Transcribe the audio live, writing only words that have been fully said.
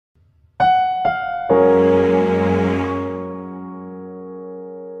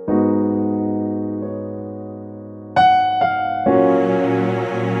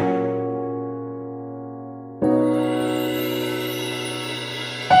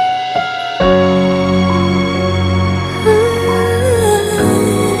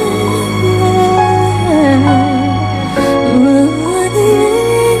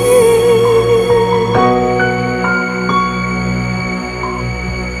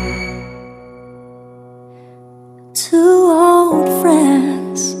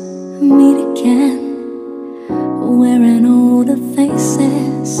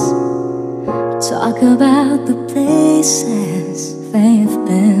places they've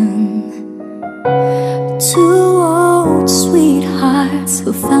been. Two old sweethearts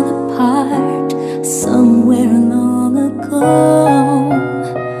who fell apart somewhere long ago.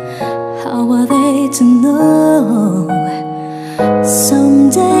 How are they to know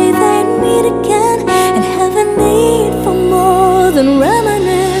someday they'd meet again and have a need for more than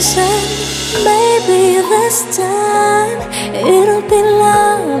reminiscing? Maybe this time it'll be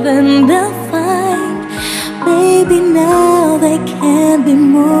love and they'll find maybe now they can be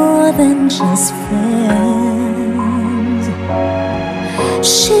more than just friends.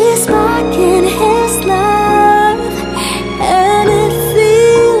 She's sparking his love and it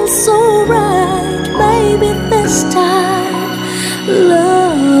feels so right. Maybe this time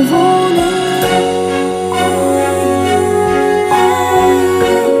love won't end.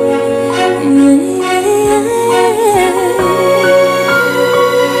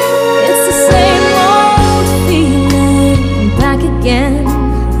 It's the same old feeling back again.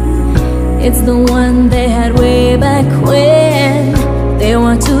 It's the one they had way back when they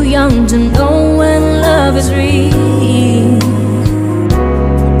were too young to know when love is real.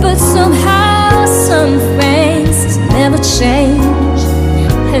 But somehow some things never change,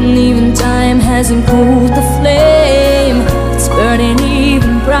 and even time hasn't cooled the flame. It's burning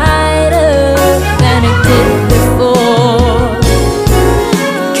even bright.